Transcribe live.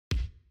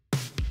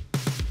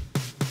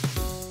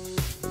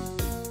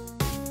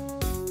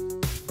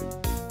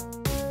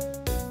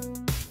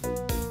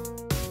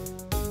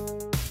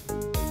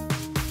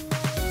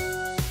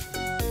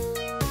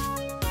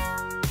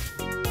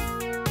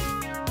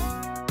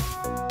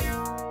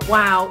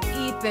Wow,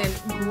 Ethan,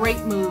 great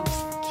moves.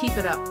 Keep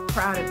it up.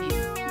 Proud of you.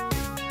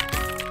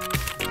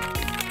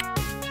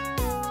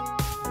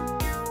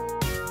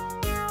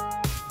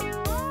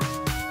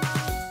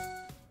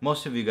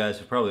 Most of you guys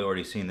have probably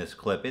already seen this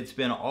clip. It's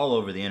been all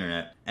over the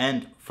internet,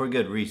 and for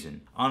good reason.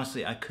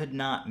 Honestly, I could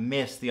not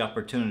miss the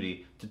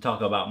opportunity to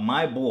talk about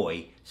my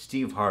boy,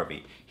 Steve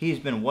Harvey. He's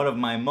been one of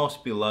my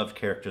most beloved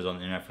characters on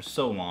the internet for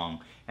so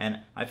long,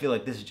 and I feel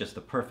like this is just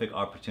the perfect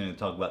opportunity to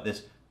talk about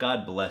this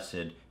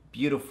God-blessed,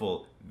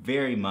 beautiful,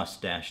 very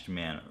mustached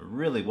man.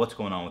 Really, what's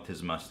going on with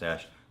his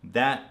mustache?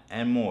 That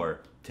and more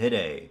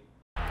today.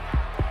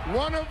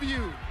 One of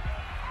you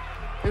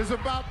is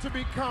about to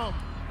become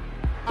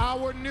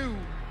our new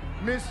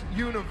Miss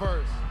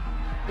Universe.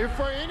 If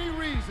for any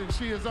reason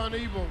she is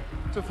unable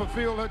to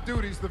fulfill her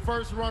duties, the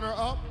first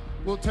runner-up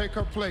will take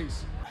her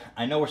place.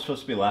 I know we're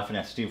supposed to be laughing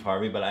at Steve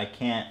Harvey, but I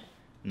can't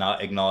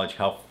not acknowledge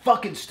how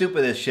fucking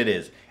stupid this shit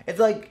is. It's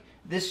like,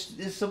 this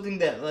is something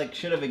that like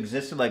should have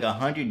existed like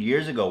 100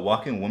 years ago,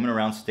 walking women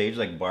around stage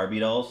like Barbie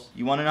dolls.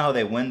 You want to know how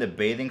they win the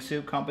bathing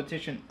suit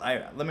competition?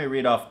 Let me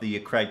read off the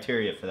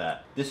criteria for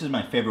that. This is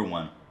my favorite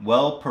one.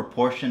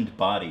 Well-proportioned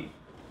body.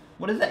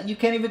 What is that? You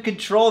can't even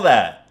control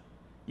that.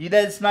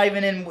 That's not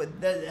even in.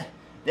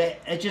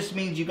 It just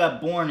means you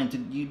got born into.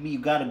 You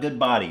got a good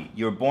body.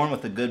 You were born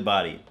with a good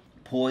body.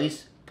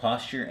 Poise,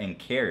 posture, and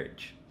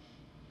carriage.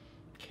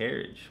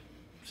 Carriage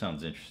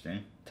sounds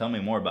interesting. Tell me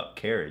more about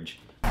carriage.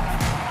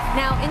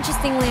 Now,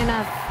 interestingly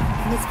enough,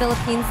 Miss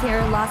Philippines here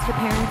lost her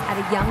parents at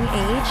a young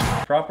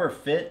age. Proper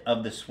fit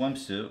of the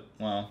swimsuit.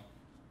 Well,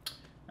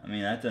 I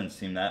mean, that doesn't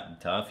seem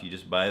that tough. You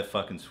just buy a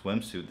fucking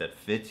swimsuit that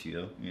fits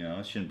you. You know,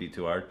 it shouldn't be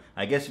too hard.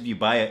 I guess if you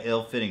buy an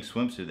ill-fitting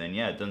swimsuit, then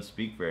yeah, it doesn't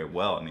speak very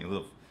well. I mean,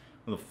 who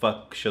the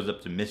fuck shows up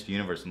to Miss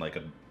Universe in like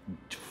a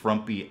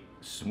frumpy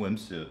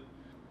swimsuit?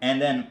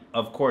 And then,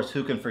 of course,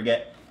 who can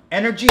forget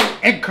energy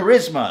and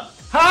charisma?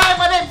 Hi,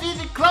 my name's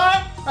Ethan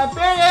Clark. I'm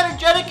very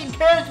energetic and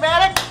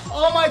charismatic.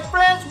 All my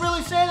friends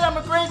really say that I'm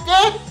a great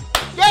dude.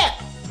 Yeah,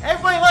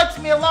 everybody likes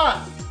me a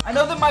lot. I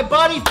know that my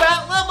body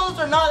fat levels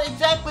are not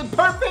exactly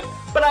perfect,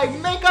 but I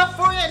make up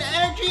for it in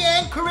energy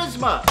and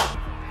charisma.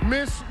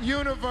 Miss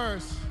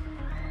Universe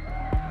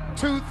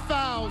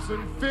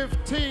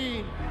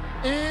 2015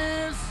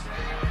 is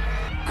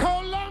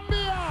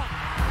Colombia.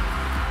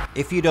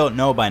 If you don't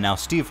know by now,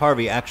 Steve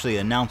Harvey actually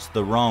announced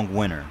the wrong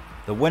winner.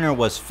 The winner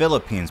was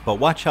Philippines, but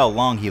watch how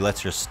long he lets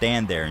her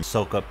stand there and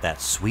soak up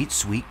that sweet,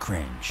 sweet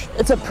cringe.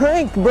 It's a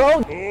prank,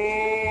 bro.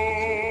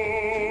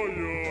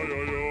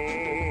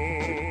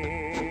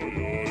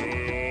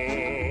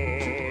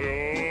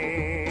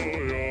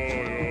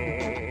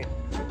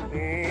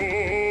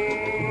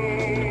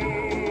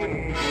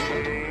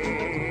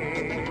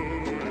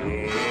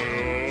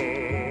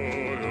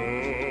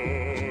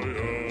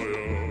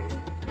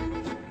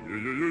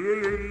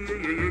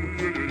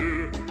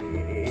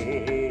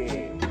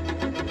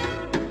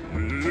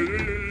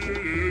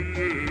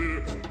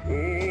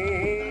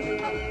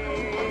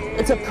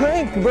 It's a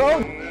prank,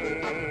 bro.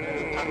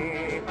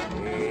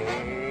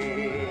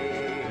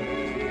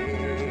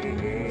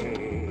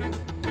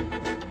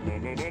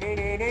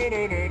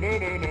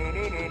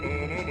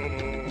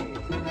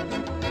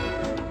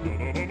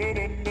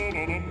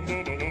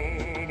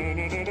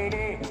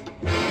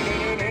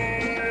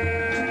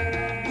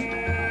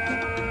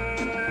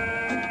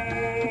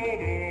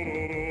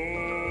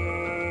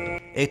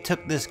 It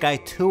took this guy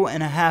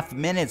 2.5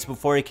 minutes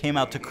before he came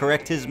out to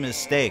correct his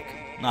mistake.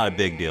 Not a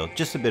big deal,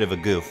 just a bit of a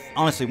goof.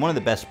 Honestly, one of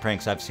the best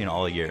pranks I've seen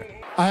all year.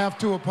 I have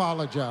to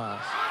apologize.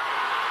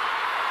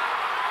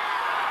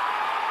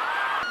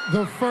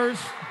 The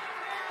first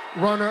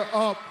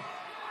runner-up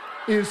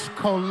is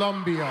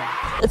Colombia.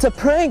 It's a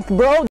prank,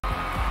 bro.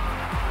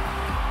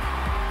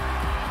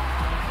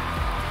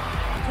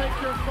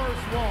 Take your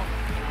first walk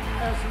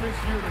as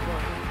Miss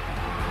Universe.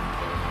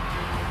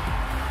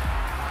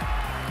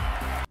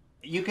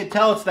 You could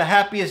tell it's the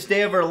happiest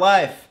day of her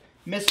life.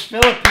 Miss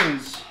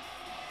Philippines.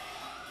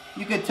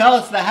 You could tell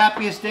it's the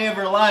happiest day of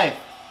her life.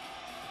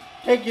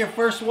 Take your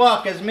first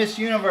walk as Miss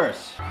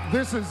Universe.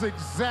 This is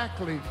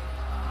exactly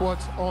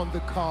what's on the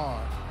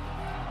card.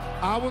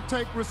 I will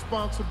take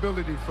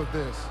responsibility for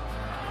this.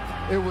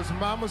 It was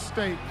my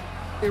mistake.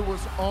 It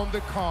was on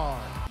the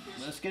card.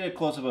 Let's get a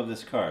close-up of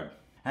this card.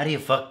 How do you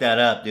fuck that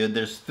up, dude?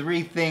 There's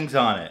 3 things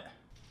on it.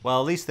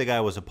 Well, at least the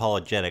guy was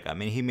apologetic. I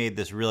mean, he made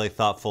this really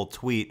thoughtful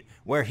tweet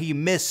where he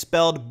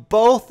misspelled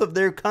both of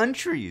their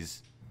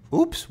countries.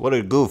 Oops, what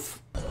a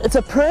goof. It's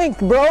a prank,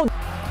 bro.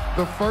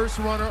 The first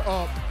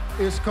runner-up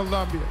is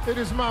Colombia. It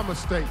is my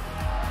mistake.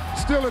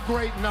 Still a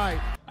great night.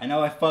 I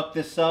know I fucked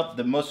this up,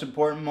 the most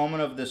important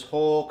moment of this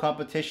whole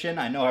competition.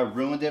 I know I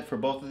ruined it for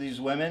both of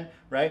these women,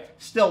 right?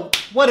 Still,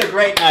 what a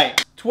great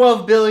night.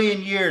 12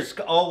 billion years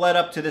all led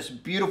up to this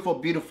beautiful,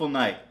 beautiful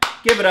night.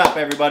 Give it up,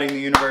 everybody in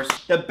the universe.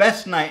 The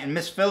best night in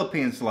Miss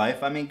Philippines'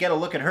 life. I mean, get a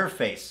look at her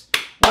face.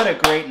 What a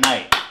great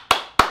night.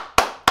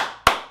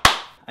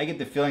 I get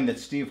the feeling that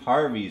Steve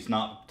Harvey's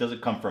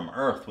doesn't come from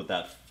Earth with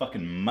that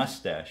fucking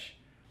mustache.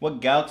 What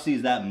galaxy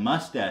is that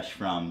mustache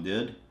from,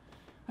 dude?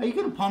 How you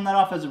gonna pawn that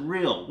off as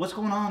real? What's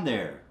going on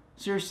there?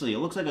 Seriously, it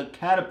looks like a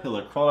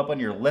caterpillar crawled up on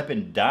your lip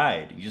and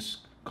died. You just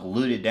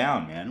glued it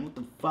down, man. What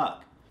the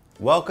fuck?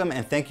 Welcome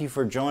and thank you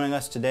for joining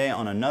us today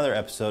on another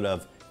episode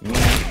of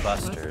Meme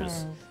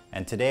Busters.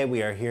 And today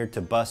we are here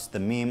to bust the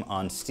meme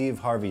on Steve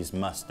Harvey's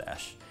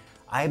mustache.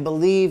 I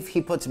believe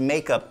he puts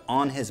makeup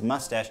on his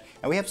mustache,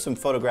 and we have some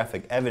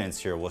photographic evidence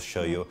here we'll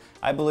show you.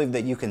 I believe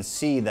that you can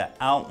see the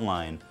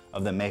outline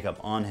of the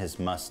makeup on his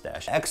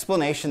mustache.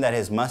 Explanation that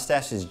his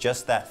mustache is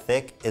just that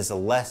thick is the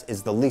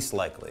least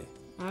likely.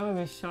 I would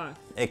be shocked.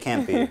 It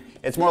can't be.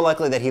 It's more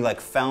likely that he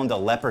like found a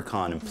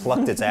leprechaun and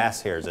plucked its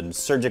ass hairs and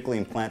surgically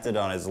implanted it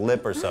on his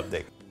lip or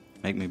something.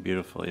 Make me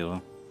beautiful,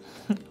 Hila.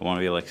 I want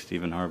to be like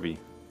Stephen Harvey.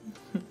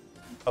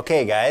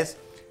 Okay, guys.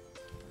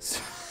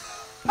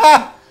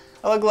 I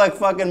look like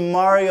fucking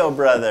Mario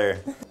brother.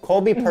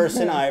 Colby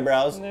Person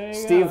eyebrows,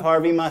 Steve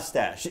Harvey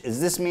mustache.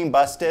 Is this meme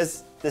busted?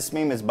 This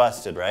meme is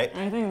busted, right?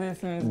 I think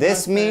this meme is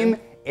This meme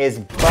is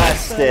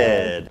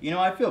busted. You know,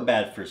 I feel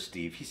bad for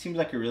Steve. He seems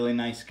like a really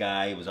nice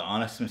guy. It was an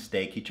honest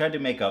mistake. He tried to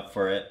make up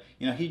for it.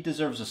 You know, he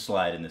deserves a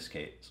slide in this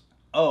case.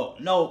 Oh,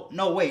 no,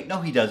 wait,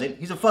 no he doesn't.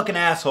 He's a fucking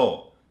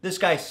asshole. This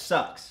guy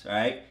sucks, all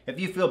right? If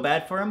you feel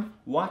bad for him,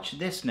 watch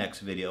this next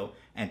video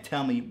and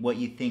tell me what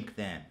you think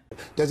then.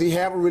 Does he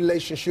have a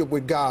relationship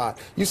with God?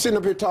 You sitting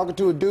up here talking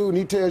to a dude and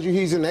he tells you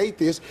he's an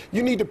atheist,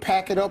 you need to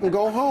pack it up and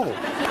go home.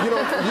 You know,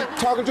 you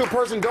talking to a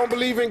person who don't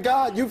believe in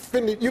God,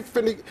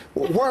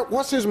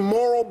 what's his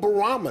moral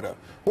barometer?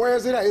 Where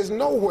is it at? It's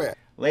nowhere.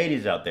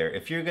 Ladies out there,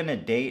 if you're gonna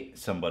date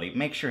somebody,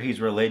 make sure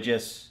he's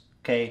religious,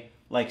 okay?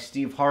 Like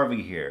Steve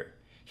Harvey here.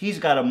 He's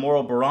got a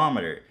moral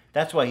barometer.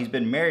 That's why he's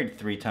been married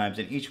 3 times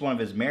and each one of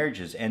his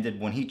marriages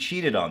ended when he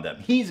cheated on them.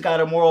 He's got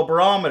a moral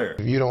barometer.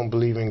 If you don't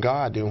believe in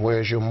God, then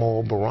where's your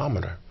moral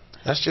barometer?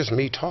 That's just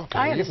me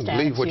talking. You can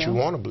believe what you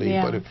want to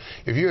believe, but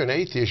if you're an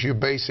atheist, you're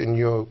basing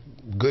your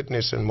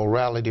goodness and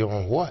morality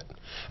on what?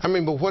 I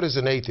mean, but what is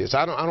an atheist?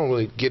 I don't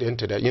really get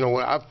into that. You know,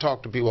 when I've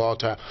talked to people all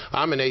the time,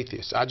 I'm an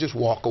atheist. I just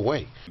walk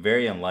away.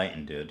 Very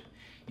enlightened, dude.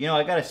 You know,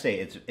 I gotta say,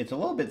 it's a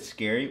little bit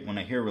scary when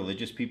I hear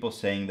religious people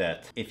saying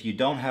that if you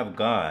don't have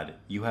God,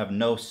 you have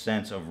no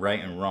sense of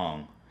right and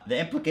wrong. The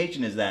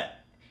implication is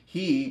that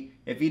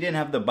if he didn't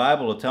have the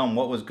Bible to tell him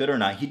what was good or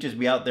not, he'd just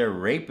be out there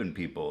raping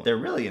people. They're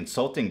really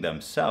insulting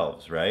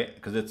themselves, right?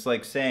 Because it's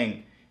like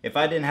saying, if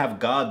I didn't have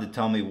God to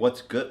tell me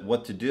what's good,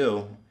 what to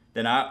do,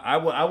 then I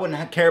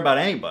wouldn't care about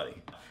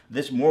anybody.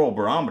 This moral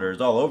barometer is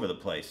all over the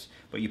place.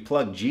 But you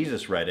plug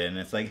Jesus right in and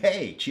it's like,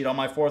 hey, cheat on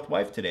my 4th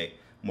wife today.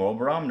 Moral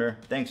barometer.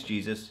 Thanks,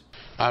 Jesus.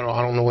 I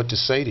don't know what to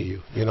say to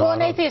you. You know, well,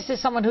 an atheist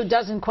is someone who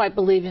doesn't quite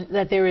believe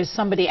that there is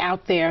somebody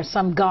out there,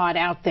 some God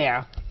out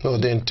there.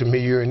 Well, then to me,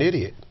 you're an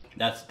idiot.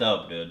 That's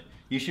dope, dude.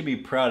 You should be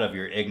proud of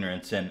your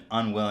ignorance and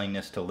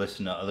unwillingness to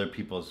listen to other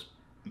people's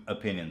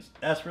opinions.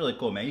 That's really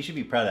cool, man. You should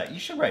be proud of that. You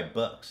should write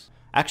books.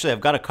 Actually, I've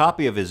got a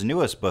copy of his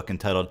newest book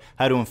entitled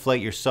How to Inflate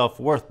Your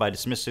Self-Worth by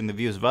Dismissing the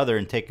Views of Others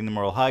and Taking the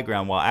Moral High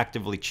Ground While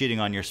Actively Cheating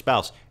on Your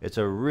Spouse. It's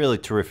a really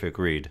terrific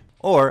read.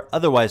 Or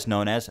otherwise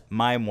known as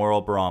My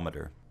Moral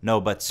Barometer. No,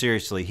 but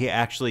seriously, he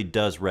actually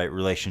does write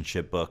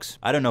relationship books.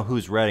 I don't know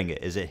who's writing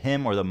it. Is it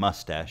him or the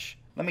mustache?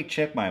 Let me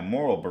check my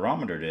moral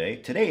barometer today.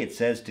 Today it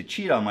says to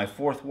cheat on my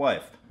 4th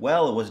wife.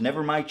 Well, it was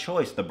never my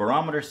choice. The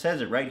barometer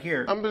says it right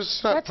here.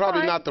 It's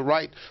probably not the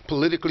right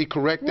politically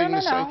correct thing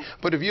to say,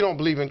 but if you don't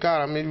believe in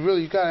God, I mean,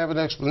 really, you got to have an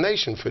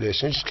explanation for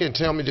this. You just can't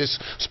tell me this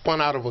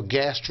spun out of a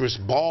gastrous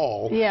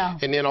ball,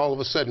 and then all of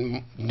a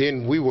sudden,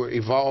 then we were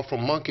evolved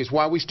from monkeys.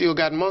 Why we still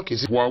got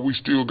monkeys? Why we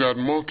still got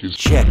monkeys?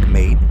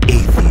 Checkmate,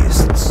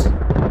 atheists.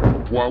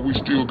 Why we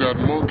still got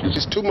monkeys?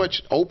 It's too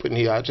much open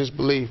here. I just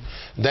believe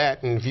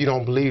that, and if you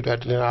don't believe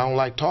that, then I don't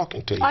like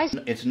talking to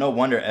you. It's no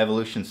wonder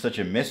evolution's such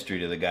a mystery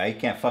to the guy. He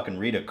can't fucking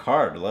read a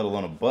card, let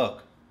alone a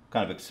book.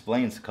 Kind of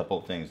explains a couple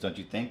of things, don't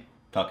you think?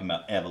 Talking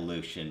about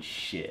evolution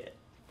shit.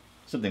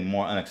 Something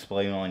more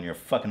unexplainable on your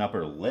fucking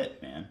upper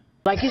lip, man.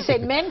 Like you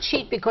said, men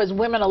cheat because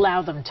women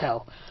allow them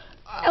to.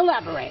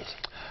 Elaborate.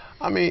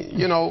 I mean,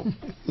 you know,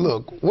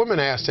 look, women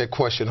ask that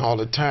question all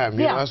the time.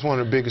 You know, that's one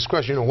of the biggest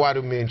questions. You know, why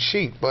do men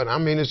cheat? But, I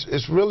mean,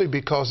 it's really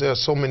because there are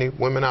so many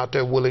women out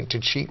there willing to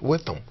cheat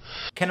with them.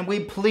 Can we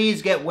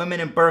please get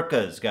women in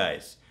burqas,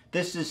 guys?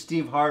 This is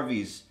Steve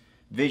Harvey's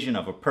vision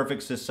of a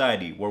perfect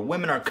society where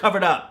women are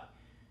covered up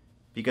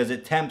because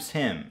it tempts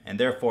him, and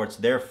therefore it's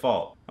their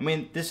fault. I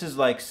mean, this is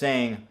like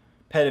saying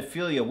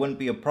pedophilia wouldn't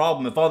be a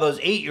problem if all those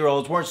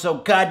 8-year-olds weren't so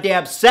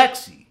goddamn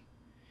sexy.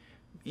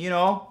 You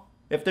know?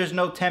 If there's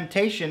no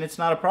temptation, it's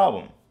not a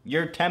problem.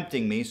 You're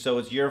tempting me, so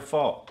it's your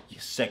fault. You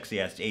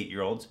sexy-ass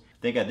 8-year-olds.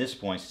 I think at this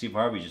point, Steve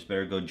Harvey just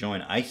better go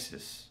join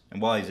ISIS.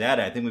 And while he's at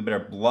it, I think we better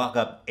block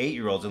up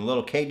 8-year-olds in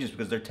little cages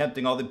because they're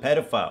tempting all the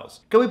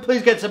pedophiles. Can we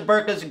please get some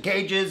burqas and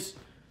cages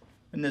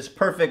in this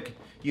perfect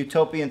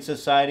utopian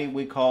society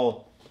we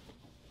call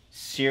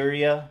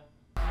Syria?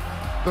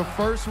 The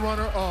first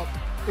runner-up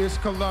is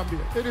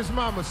Colombia. It is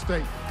my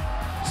mistake.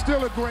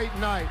 Still a great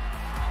night.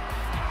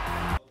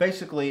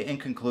 Basically, in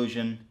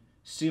conclusion,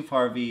 Steve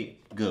Harvey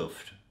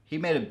goofed. He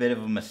made a bit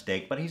of a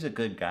mistake, but he's a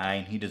good guy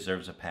and he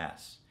deserves a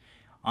pass.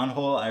 On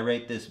whole, I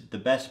rate this the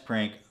best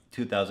prank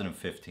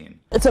 2015.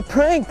 It's a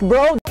prank,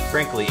 bro.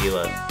 Frankly,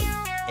 Hila,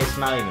 it's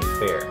not even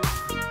fair.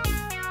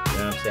 You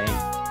know what I'm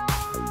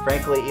saying?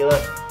 Frankly,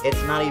 Hila,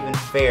 it's not even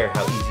fair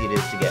how easy it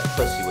is to get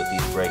pussy with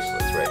these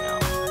bracelets right now.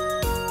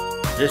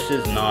 This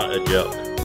is not a joke.